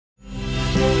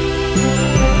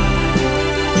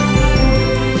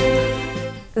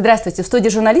Здравствуйте. В студии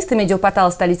журналисты медиапортала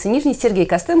столицы Нижней Сергей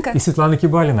Костенко и Светлана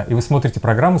Кибалина. И вы смотрите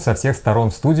программу «Со всех сторон»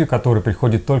 в студию, которой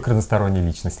приходят только разносторонние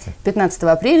личности. 15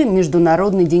 апреля –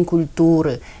 Международный день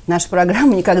культуры. Наша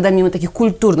программа никогда мимо таких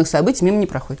культурных событий мимо не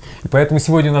проходит. И поэтому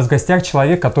сегодня у нас в гостях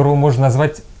человек, которого можно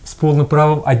назвать с полным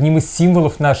правом одним из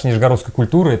символов нашей нижегородской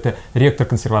культуры. Это ректор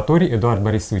консерватории Эдуард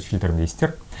Борисович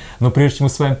Фильтермейстер. Но прежде чем мы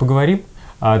с вами поговорим,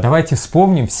 давайте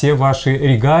вспомним все ваши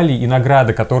регалии и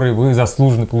награды, которые вы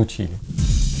заслуженно получили.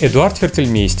 Эдуард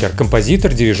Фельтельмейстер,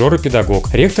 композитор, дирижер и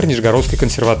педагог, ректор Нижегородской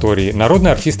консерватории,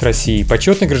 народный артист России,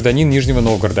 почетный гражданин Нижнего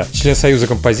Новгорода, член Союза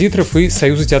композиторов и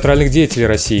Союза театральных деятелей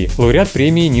России, лауреат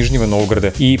премии Нижнего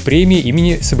Новгорода и премии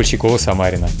имени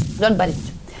Собольщикова-Самарина. Эдуард Борисович,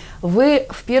 вы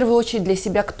в первую очередь для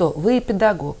себя кто? Вы и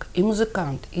педагог, и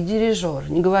музыкант, и дирижер,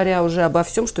 не говоря уже обо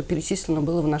всем, что перечислено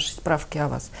было в нашей справке о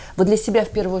вас. Вы для себя в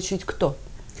первую очередь кто?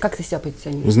 Как ты себя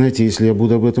позиционируешь? Вы знаете, если я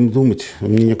буду об этом думать,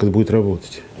 мне некогда будет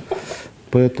работать.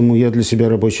 Поэтому я для себя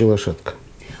рабочая лошадка.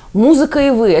 Музыка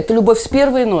и вы – это любовь с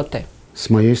первой ноты? С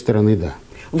моей стороны, да.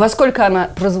 Во сколько она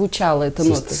прозвучала, эта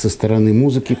нота? Со стороны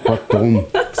музыки потом.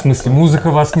 В смысле,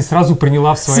 музыка вас не сразу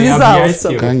приняла в свои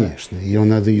объятия? Конечно. Ее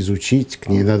надо изучить, к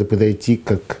ней надо подойти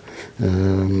как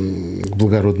к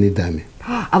благородной даме.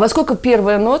 А во сколько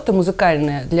первая нота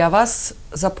музыкальная для вас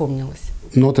запомнилась?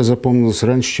 Нота запомнилась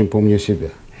раньше, чем помню себя.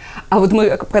 А вот мы,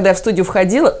 когда я в студию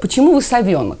входила, почему вы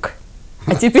совенок?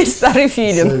 А теперь старый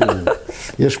филин.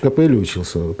 Я же в капелле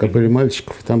учился, в капелле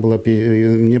мальчиков. Там была,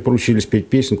 мне поручили спеть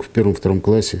песенку в первом-втором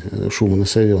классе Шумана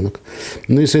 «Совенок».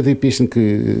 Ну и с этой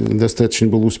песенкой достаточно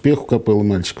был успех у капеллы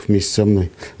мальчиков вместе со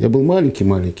мной. Я был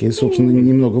маленький-маленький, и, собственно,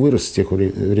 немного вырос с тех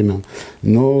времен.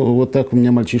 Но вот так у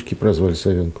меня мальчишки прозвали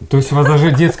 «Совенком». То есть у вас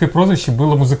даже детское прозвище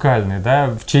было музыкальное,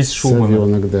 да, в честь Шумана?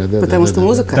 «Совенок», да. Потому что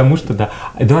музыка? Потому что, да.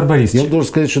 Эдуард Борисович. Я должен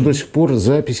сказать, что до сих пор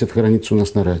запись это хранится у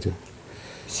нас на радио.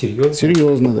 Серьезно?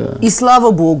 Серьезно, да. И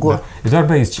слава богу. Да. Эдуард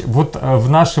Борисович, вот в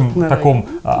нашем таком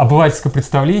обывательском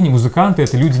представлении музыканты –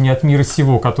 это люди не от мира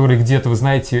сего, которые где-то, вы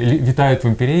знаете, витают в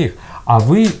империях, а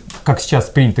вы, как сейчас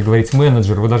принято говорить,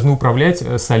 менеджер, вы должны управлять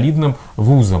солидным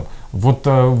вузом. Вот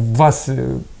у вас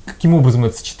каким образом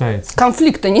это сочетается?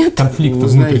 Конфликта нет? Конфликта Вы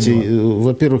знаете,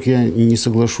 во-первых, я не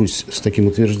соглашусь с таким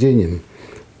утверждением.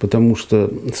 Потому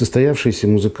что состоявшиеся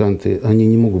музыканты, они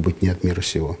не могут быть не от мира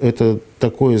сего. Это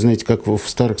такое, знаете, как в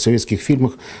старых советских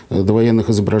фильмах довоенных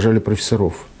изображали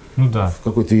профессоров. Ну да. В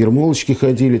какой-то ермолочке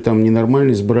ходили, там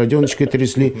ненормальные, с бороденочкой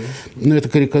трясли. Но это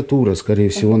карикатура, скорее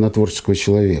всего, на творческого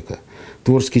человека.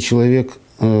 Творческий человек,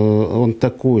 он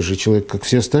такой же человек, как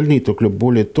все остальные, только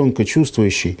более тонко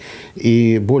чувствующий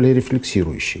и более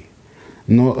рефлексирующий.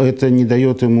 Но это не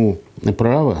дает ему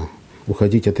права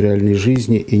уходить от реальной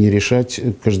жизни и не решать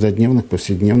каждодневных,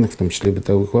 повседневных, в том числе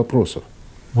бытовых вопросов.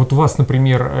 Вот у вас,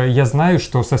 например, я знаю,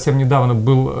 что совсем недавно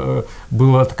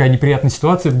была такая неприятная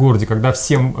ситуация в городе, когда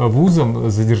всем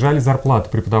вузам задержали зарплату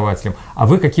преподавателям, а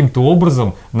вы каким-то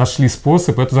образом нашли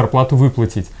способ эту зарплату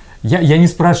выплатить. Я не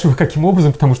спрашиваю, каким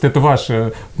образом, потому что это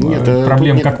ваша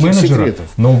проблема как менеджера, секретов.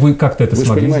 Но вы как-то это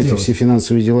смогли понимаете, сделать. Все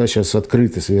финансовые дела сейчас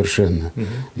открыты совершенно.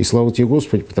 И слава тебе,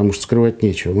 Господи, потому что скрывать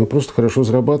нечего. Мы просто хорошо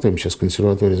зарабатываем сейчас в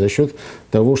консерватории за счет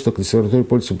того, что консерватория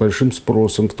пользуется большим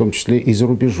спросом, в том числе и за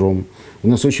рубежом. У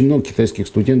нас очень много китайских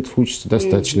студентов учатся,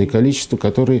 достаточное количество,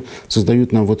 которые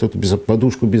создают нам вот эту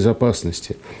подушку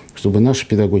безопасности, чтобы наши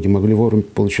педагоги могли вовремя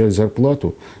получать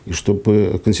зарплату, и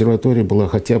чтобы консерватория была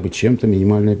хотя бы чем-то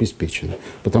минимально обеспечена.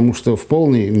 Потому что в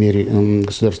полной мере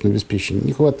государственного обеспечения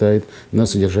не хватает на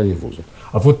содержание вуза.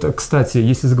 А вот, кстати,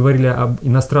 если заговорили об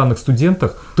иностранных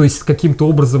студентах, то есть каким-то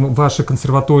образом ваша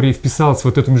консерватория вписалась в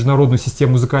вот эту международную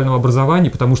систему музыкального образования,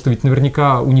 потому что ведь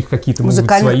наверняка у них какие-то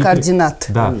музыкальный координат.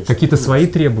 Да, какие-то свои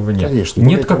требования. Конечно.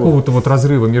 Нет какого-то вот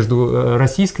разрыва между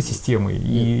российской системой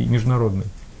и международной?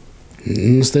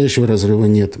 Настоящего разрыва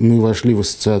нет. Мы вошли в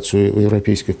ассоциацию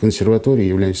европейских консерваторий,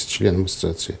 являемся членом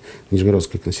ассоциации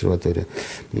Нижегородской консерватории,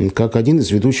 как один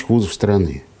из ведущих вузов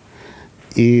страны.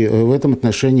 И в этом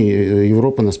отношении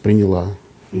Европа нас приняла.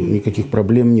 Никаких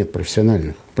проблем нет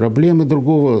профессиональных. Проблемы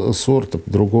другого сорта,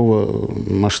 другого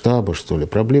масштаба, что ли.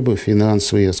 Проблемы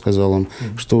финансовые, я сказал вам,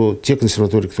 что те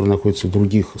консерватории, которые находятся в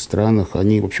других странах,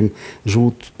 они, в общем,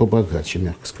 живут побогаче,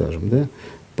 мягко скажем, да?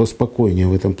 Поспокойнее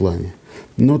в этом плане.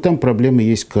 Но там проблемы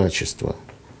есть качество.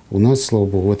 У нас, слава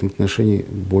богу, в этом отношении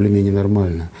более-менее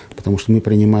нормально. Потому что мы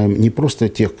принимаем не просто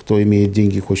тех, кто имеет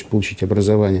деньги и хочет получить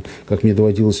образование, как мне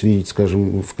доводилось видеть,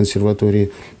 скажем, в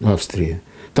консерватории Австрии.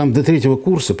 Там до 3-го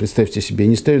курса, представьте себе,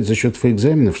 не ставят зачет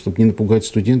экзаменов, чтобы не напугать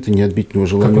студента, не отбить у него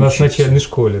желание Как у нас в учиться. начальной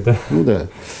школе, да? Ну да.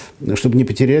 Чтобы не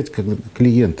потерять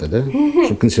клиента, да?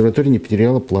 Чтобы консерватория не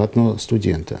потеряла платного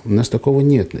студента. У нас такого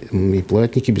нет. И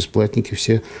платники, и бесплатники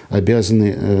все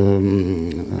обязаны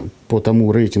по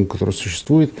тому рейтингу, который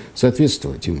существует,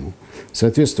 соответствовать ему.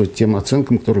 Соответствовать тем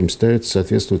оценкам, которым ставят,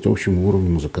 соответствовать общему уровню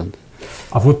музыканта.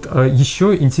 А вот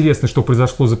еще интересно, что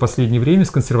произошло за последнее время с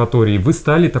консерваторией. Вы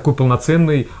стали такой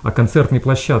полноценной концертной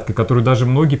площадкой, которую даже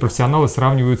многие профессионалы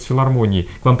сравнивают с филармонией.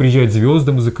 К вам приезжают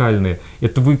звезды музыкальные.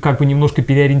 Это вы как бы немножко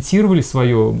переориентировали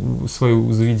свое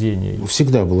заведение?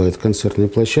 Всегда была эта концертная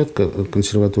площадка,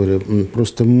 консерватория.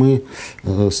 Просто мы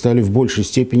стали в большей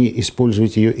степени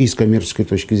использовать ее и с коммерческой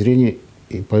точки зрения,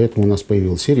 и поэтому у нас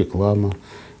появилась и реклама,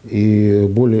 и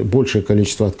большее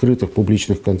количество открытых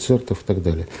публичных концертов и так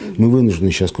далее. Мы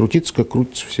вынуждены сейчас крутиться, как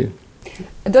крутятся все.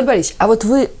 Эдуард Борисович, а вот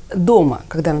вы дома,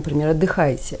 когда, например,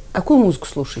 отдыхаете, какую музыку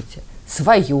слушаете?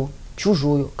 Свою,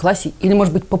 чужую, классическую или,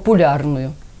 может быть,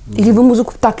 популярную? Или вы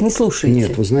музыку так не слушаете?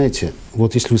 Нет, вы знаете,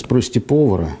 вот если вы спросите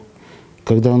повара,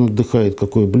 когда он отдыхает,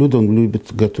 какое блюдо он любит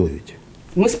готовить.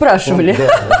 Мы спрашивали.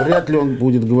 Да, вряд ли он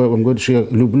будет вам говорить, что я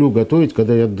люблю готовить,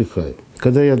 когда я отдыхаю.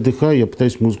 Когда я отдыхаю, я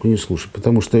пытаюсь музыку не слушать,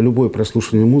 потому что любое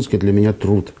прослушивание музыки для меня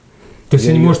труд. То есть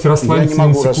вы не можете расслабиться? Я не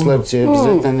могу расслабиться, я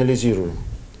обязательно анализирую.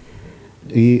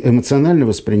 И эмоционально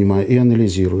воспринимаю, и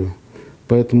анализирую.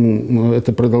 Поэтому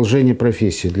это продолжение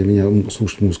профессии для меня,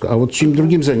 слушать музыку. А вот чем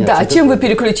другим заняться? Да, а чем вы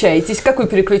переключаетесь? Как вы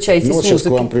переключаетесь Ну, вот с сейчас к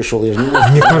музыкой? вам пришел, я же не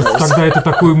могу. Мне кажется, тогда это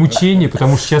такое мучение,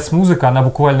 потому что сейчас музыка, она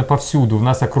буквально повсюду,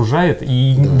 нас окружает,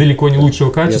 и далеко не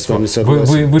лучшего качества. Я с вами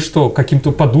согласен. Вы что,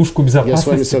 каким-то подушку Я безопасности? с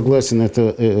вами согласен,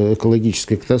 это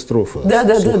экологическая катастрофа.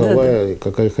 Да. Слуховая,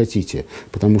 какая хотите.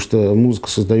 Потому что музыка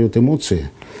создает эмоции,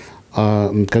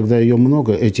 а когда ее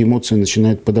много, эти эмоции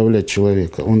начинают подавлять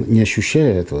человека. Он, не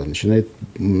ощущая этого, начинает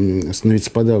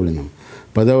становиться подавленным.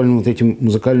 Подавленным вот этим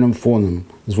музыкальным фоном,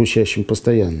 звучащим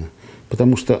постоянно.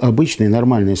 Потому что обычное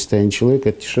нормальное состояние человека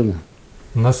 – это тишина.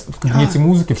 У нас в кабинете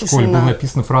музыки в школе тишина. была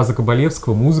написана фраза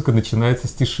Кабалевского: «Музыка начинается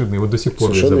с тишины». Вот до сих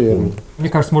пор я Совершенно запомнил. верно. Мне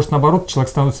кажется, может, наоборот, человек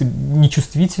становится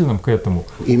нечувствительным к этому.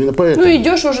 Именно поэтому. Ну,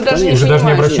 идешь уже даже не Уже даже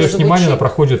не понимаешь, обращаешь что внимания, она звучит.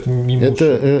 проходит мимо ушей.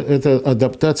 Это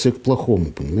адаптация к плохому,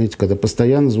 понимаете, когда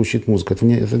постоянно звучит музыка. Это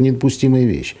недопустимая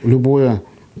вещь. Любое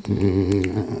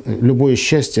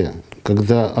счастье,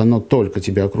 когда оно только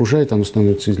тебя окружает, оно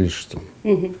становится излишеством.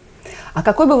 А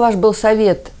какой бы ваш был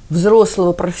совет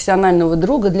взрослого профессионального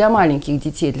друга для маленьких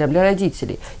детей, для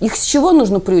родителей? Их с чего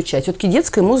нужно приучать? Все-таки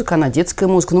детская музыка, она детская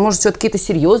музыка. Но, может, все-таки это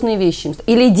серьезные вещи?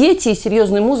 Или дети и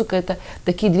серьезная музыка – это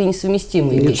такие две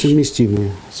несовместимые Нет,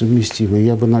 вещи? совместимые.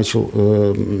 Я бы начал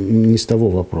не с того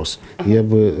вопроса. Я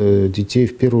бы детей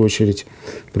в первую очередь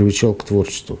приучал к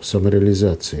творчеству,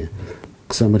 самореализации.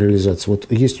 К самореализации. Вот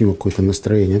есть у него какое-то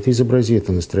настроение, ты изобрази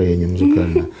это настроение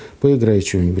музыкально. Поиграй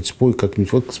что-нибудь, спой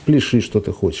как-нибудь, вот спляши, что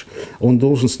ты хочешь. Он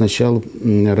должен сначала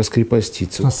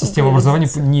раскрепоститься. У нас система образования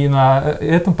не на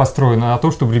этом построена, а на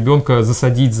том, чтобы ребенка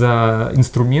засадить за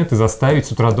инструмент и заставить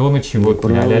с утра до ночи. Вот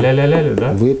ля-ля-ля-ля-ля,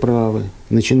 да? Вы правы.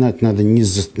 Начинать надо не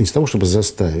с того, чтобы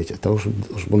заставить, а того, чтобы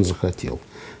он захотел.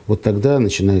 Вот тогда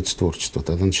начинается творчество,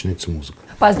 тогда начинается музыка.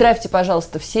 Поздравьте,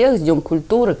 пожалуйста, всех с Днем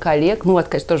культуры, коллег. Мы вас,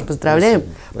 конечно, тоже поздравляем.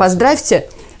 Спасибо. Поздравьте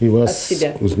И от вас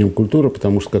себя. с Днем культуры,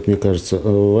 потому что, как мне кажется,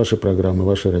 ваши программы,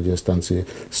 ваши радиостанции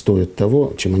стоят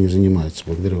того, чем они занимаются.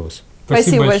 Благодарю вас.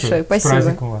 Спасибо большое. С Спасибо.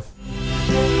 праздником вас.